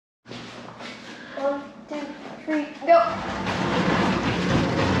Go.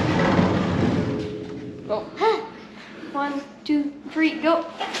 Go. 1, 2, 3, go.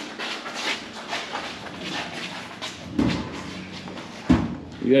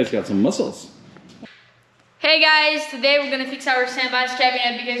 You guys got some muscles. Hey guys, today we're gonna fix our Sandblast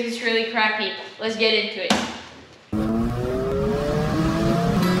cabinet because it's really crappy. Let's get into it.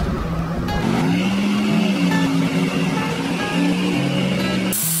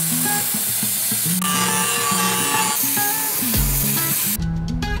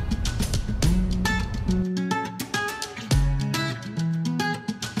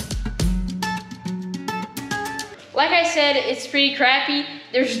 Like I said, it's pretty crappy.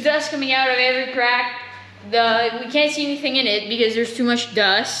 There's dust coming out of every crack. We can't see anything in it because there's too much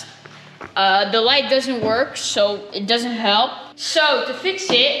dust. The light doesn't work, so it doesn't help. So to fix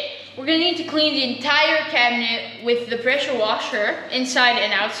it, we're gonna need to clean the entire cabinet with the pressure washer, inside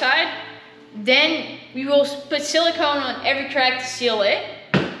and outside. Then we will put silicone on every crack to seal it.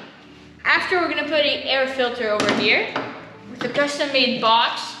 After, we're gonna put an air filter over here with a custom-made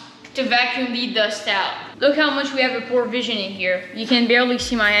box to vacuum the dust out. Look how much we have a poor vision in here. You can barely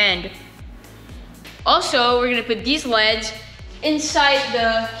see my hand. Also, we're gonna put these LEDs inside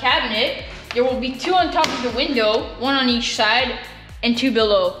the cabinet. There will be 2 on top of the window, 1 on each side, and 2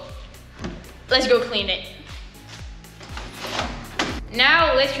 below. Let's go clean it.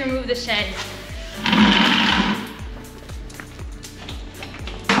 Now, let's remove the sand.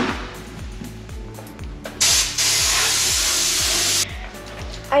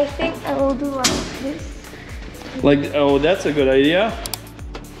 I think I will do like this. Like, oh, that's a good idea.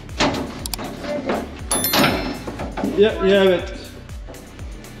 Yeah, you have it.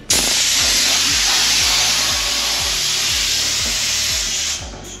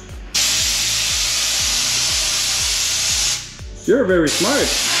 You're very smart.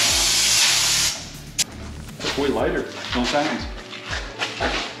 It's way lighter, no sounds.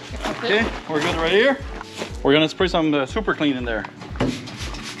 Okay, we're good right here. We're gonna spray some super clean in there.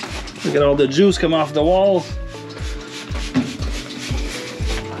 Look at all the juice come off the walls.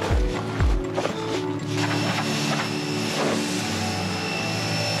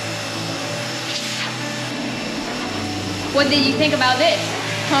 What did you think about this?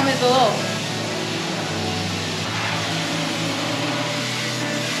 Comment below.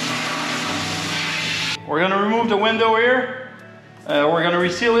 We're gonna remove the window here. We're gonna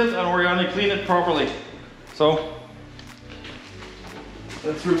reseal it and we're gonna clean it properly. So,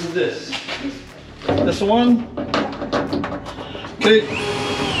 let's remove this. This one. Okay.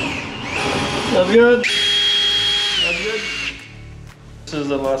 That's good. That's good. This is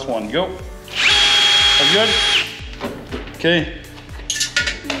the last one. Go. That's good. Okay.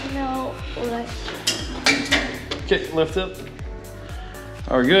 No, less. Okay, lift it.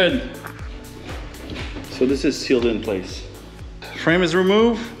 Are good. So this is sealed in place. Frame is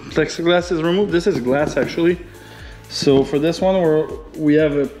removed. Plexiglass is removed. This is glass actually. So for this one, we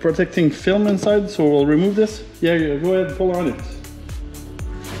have a protecting film inside, so we'll remove this. Yeah, go ahead, pull on it.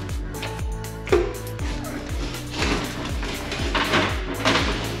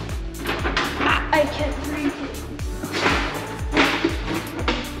 I can't breathe it.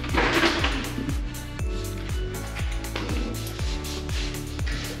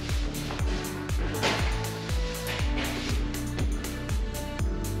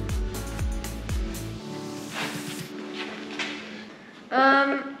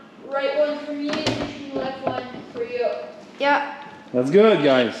 Right one for me, left one for you. Yeah. That's good,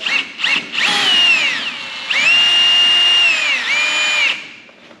 guys.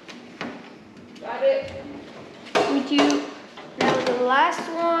 Got it. We do now the last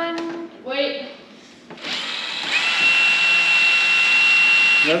one. Wait.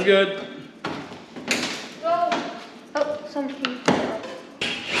 That's good. Go. Oh, something.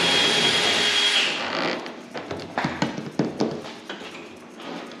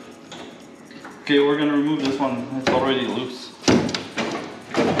 Okay, we're gonna remove this one. It's already loose.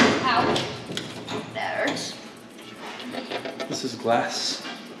 Ow. That hurts. This is glass.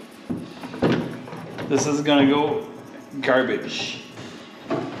 This is gonna go garbage.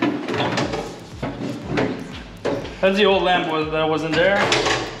 That's the old lamp that was in there.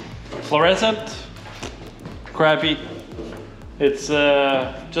 Fluorescent. Crappy. It's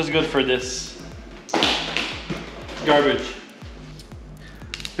just good for this. Garbage.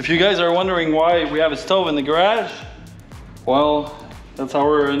 If you guys are wondering why we have a stove in the garage, well, that's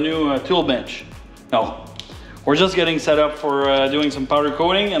our new tool bench. No, we're just getting set up for doing some powder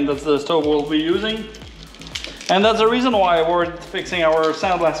coating, and that's the stove we'll be using. And that's the reason why we're fixing our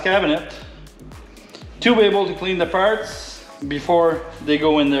Sandblast cabinet, to be able to clean the parts before they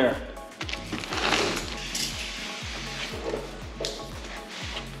go in there.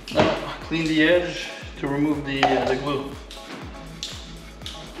 clean the edge to remove the glue.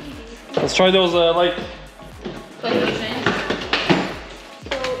 Let's try those light. Plug those in.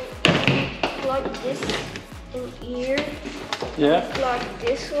 So plug this in here. Yeah. Plug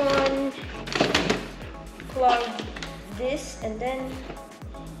this one. Plug this and then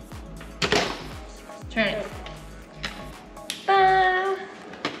Turn it. uh,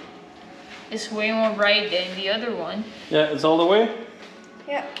 It's way more bright than the other one. Yeah, it's all the way.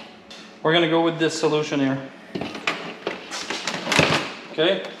 yeah. We're gonna go with this solution here.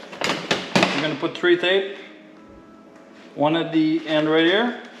 Okay. We're gonna put 3 tape. One at the end right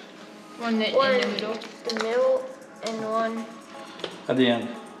here. One in the middle. The middle and one. At the end.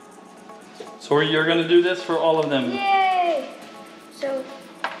 So you're gonna do this for all of them. Yay! So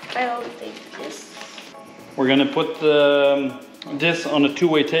I'll take this. We're gonna put this on a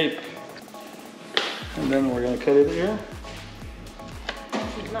 2-way tape. And then we're gonna cut it here.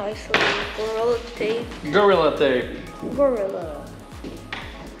 Nice little gorilla tape. Gorilla tape. Gorilla.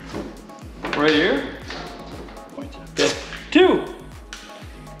 Right here. Okay. 2.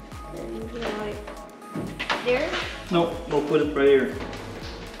 And like there. No, we'll put it right here.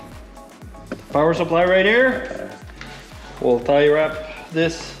 Power supply right here. We'll tie wrap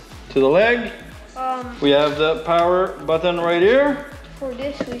this to the leg. We have the power button right here. For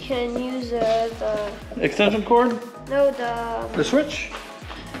this we can use the Extension cord. no The switch.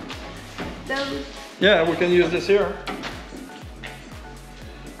 those Yeah, we can use this here.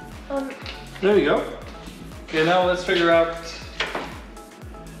 There you go. Okay, now let's figure out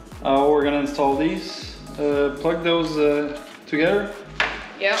how we're gonna install these. Plug those together.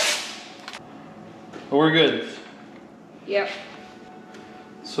 Yep. We're good. Yep.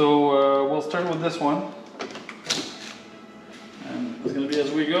 So we'll start with this one. And it's gonna be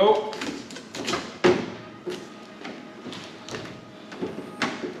as we go.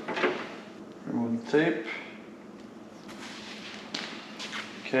 Remove the tape.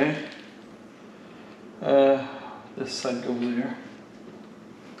 Okay. This side goes here.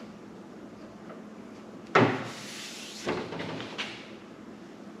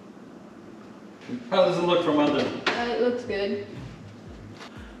 How does it look from under? It looks good.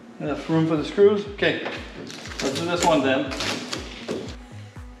 Enough room for the screws? Okay, let's do this one then.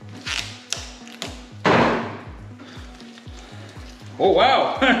 Oh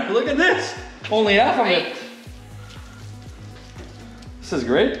wow, look at this! Only half of it. This is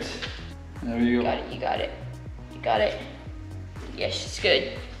great. There you go. Got it, you got it. You got it. Yes, it's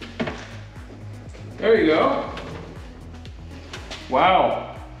good. There you go.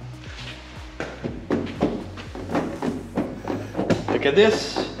 Wow. Look at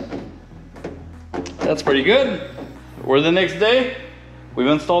this. That's pretty good. We're the next day. We've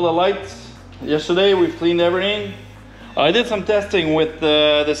installed the lights. Yesterday we've cleaned everything. I did some testing with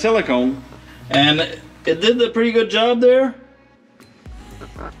the silicone and it did a pretty good job there.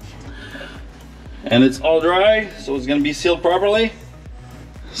 And it's all dry, so it's gonna be sealed properly.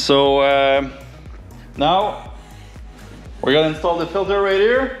 So now we're gonna install the filter right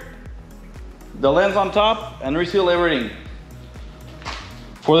here, the lens on top, and reseal everything.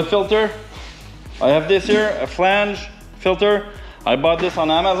 For the filter, I have this here, a flange filter. I bought this on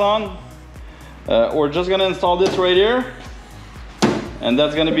Amazon. We're just gonna install this right here, and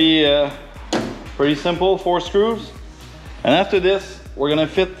that's gonna be pretty simple, 4 screws. And after this, we're gonna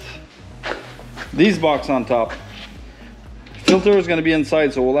fit these boxes on top. Filter is gonna be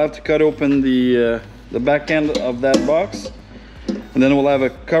inside, so we'll have to cut open the back end of that box, and then we'll have a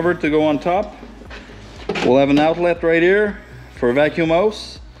cover to go on top. We'll have an outlet right here for a vacuum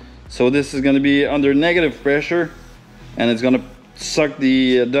hose. So this is gonna be under negative pressure, and it's gonna suck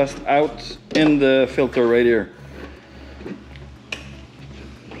the dust out in the filter right here.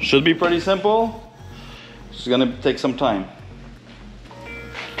 Should be pretty simple. It's gonna take some time.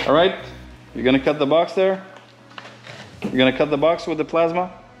 All right, you're gonna cut the box there. You're gonna cut the box with the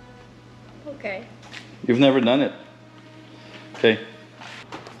plasma. Okay. You've never done it. Okay.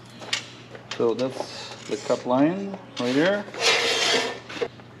 So that's the cut line right here.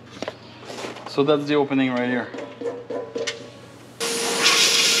 So that's the opening right here.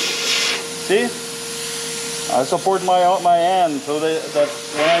 See? I support my hand so that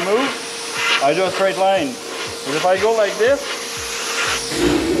when I move, I do a straight line. But if I go like this,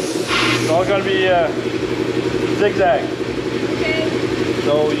 it's all gonna be zigzag. Okay.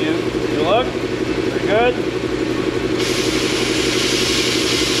 So you look, you're good.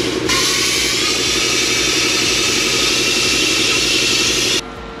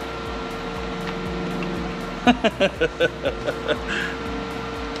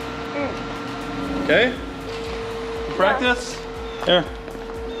 Okay? Practice? Here.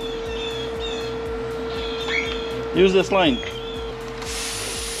 Use this line.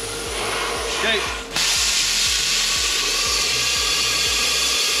 Okay.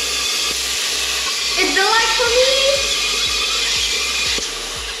 Is the light for me?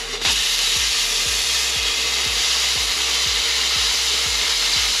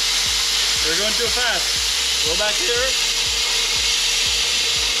 You're going too fast. Go back here.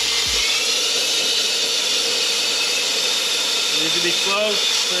 You need to be close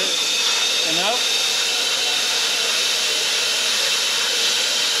enough.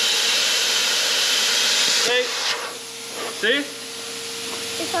 Okay. See?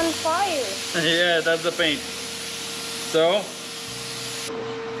 It's on fire. Yeah, that's the paint. So,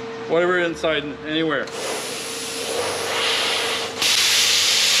 whatever inside, anywhere.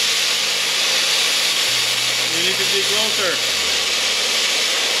 You need to be closer.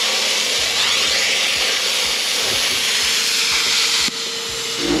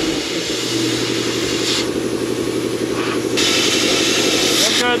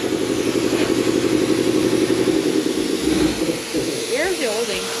 That's good. Where's it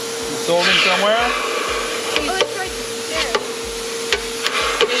holding? It's holding somewhere. Oh, it's right there.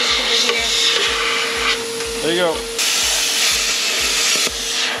 It's over here. There you go.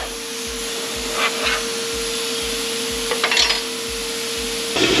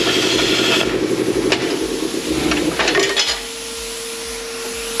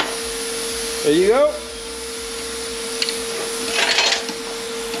 There you go.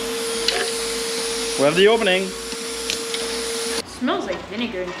 We have the opening. It smells like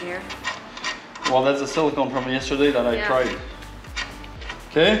vinegar in here. Well, that's the silicone from yesterday that I Yeah. tried.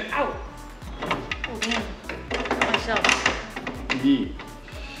 Okay? Ow. Oh damn. Myself. Yeah.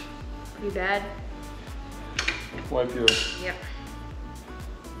 Pretty bad. Wipe your... Yep.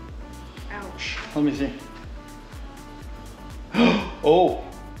 Ouch. Let me see. Oh!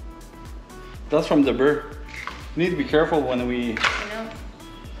 That's from the burr. We need to be careful when we... I know.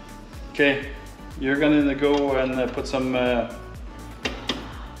 Okay. You're gonna go and put some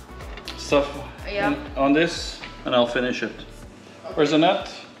stuff Yeah. on this, and I'll finish it. Where's the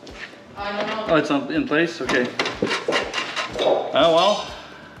nut? I don't know. Oh, it's not in place? Okay. Oh well.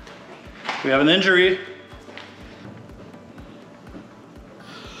 We have an injury.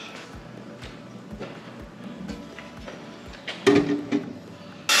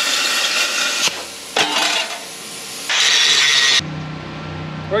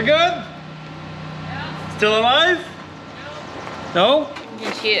 We're good? Yeah. Still alive? No? You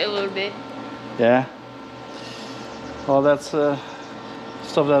can see it a little bit. Yeah. Well, that's stuff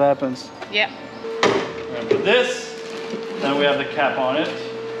that happens. Yeah. We're gonna put this, then we have the cap on it.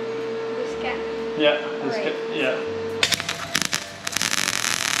 This cap. Yeah, this Alright. cap, yeah.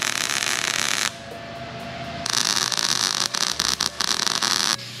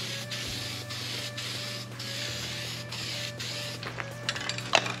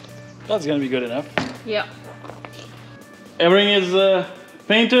 That's gonna be good enough. Yeah. Everything is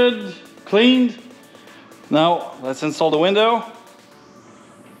painted, cleaned. Now let's install the window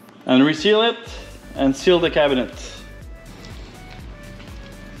and reseal it and seal the cabinet.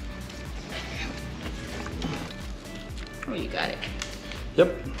 Oh, you got it.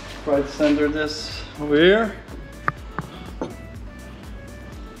 Yep. Try to center this over here.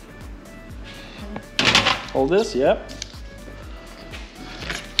 Hold this, yep.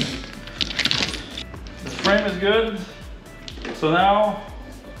 The frame is good. So now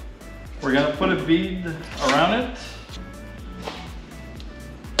we're gonna put a bead around it.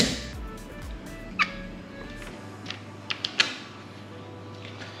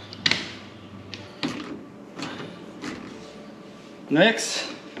 Next,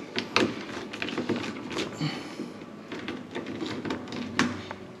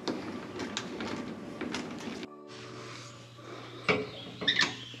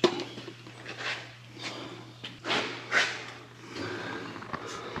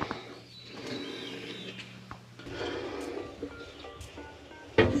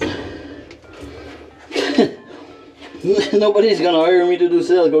 nobody's gonna hire me to do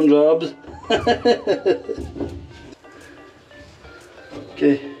silicone jobs.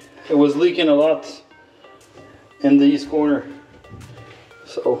 Okay, it was leaking a lot in the east corner,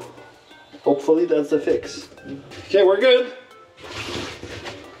 so hopefully that's the fix. Okay, we're good.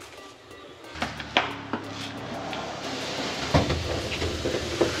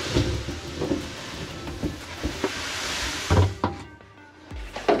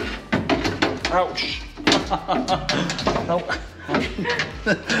 Ouch. Nope.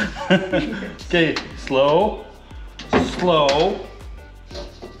 Okay, slow, slow.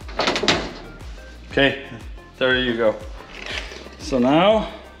 Okay, there you go. So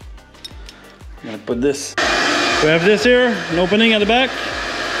now I'm gonna put this We have this here, an opening at the back,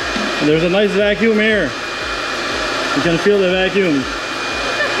 and there's a nice vacuum here. You can feel the vacuum. Look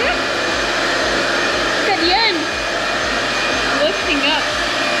at the end. Lifting up.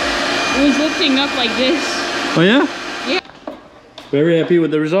 It was lifting up like this. Oh yeah? Yeah. Very happy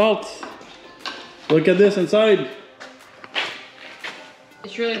with the results. Look at this inside.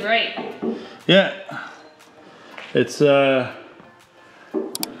 It's really bright. Yeah. It's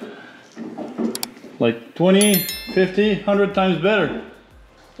like 20, 50, 100 times better.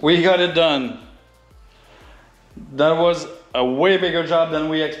 We got it done. That was a way bigger job than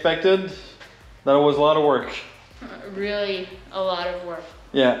we expected. That was a lot of work. Really a lot of work.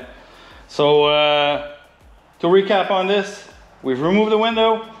 Yeah. So to recap on this, we've removed the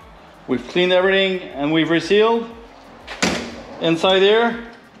window, we've cleaned everything, and we've resealed. Inside here,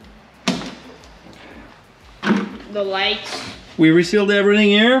 The lights. we resealed everything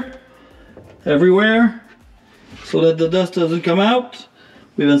here, everywhere, so that the dust doesn't come out.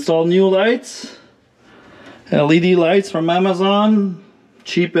 We've installed new lights, LED lights from Amazon,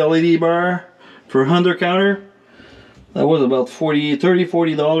 cheap LED bar for under counter. That was about $40,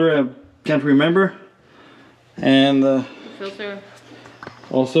 $40, I can't remember. And Filter.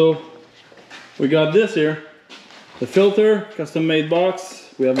 also, we got this here, the filter, custom made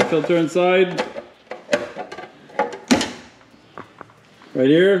box. We have the filter inside, right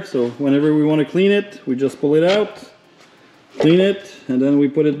here. So whenever we want to clean it, we just pull it out, clean it, and then we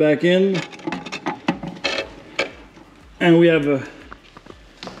put it back in. And we have an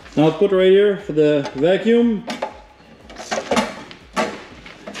output right here for the vacuum,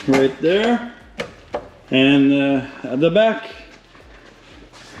 right there. And at the back,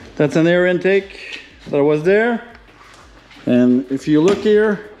 that's an air intake that was there. And if you look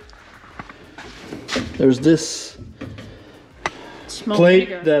here, there's this Smoke plate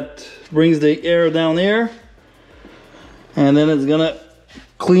meter. that brings the air down here, and then it's gonna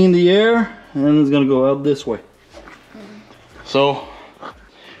clean the air, and then it's gonna go out this way. So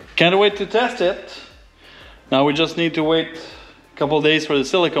can't wait to test it. Now we just need to wait a couple of days for the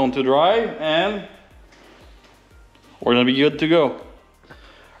silicone to dry, and we're gonna be good to go.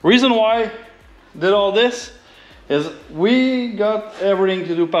 Reason why I did all this is we got everything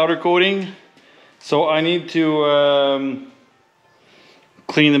to do powder coating, so I need to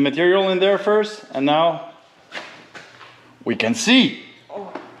clean the material in there first, and now we can see.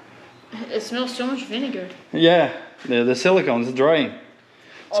 Oh, it smells so much vinegar. Yeah, the silicone is drying.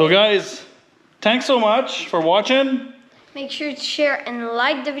 So guys, thanks so much for watching. Make sure to share and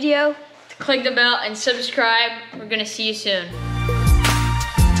like the video. Click the bell and subscribe. We're gonna see you soon.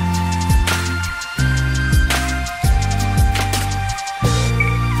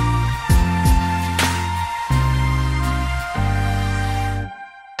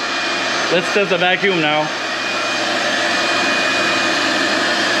 Let's test the vacuum now.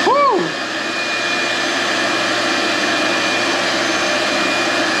 Woo!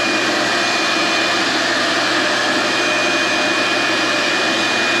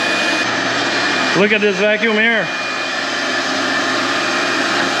 Look at this vacuum here.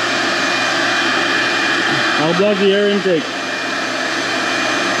 I'll block the air intake.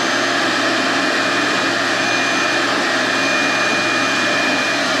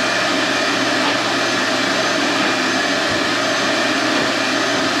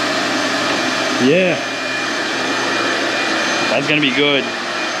 Yeah, that's gonna be good.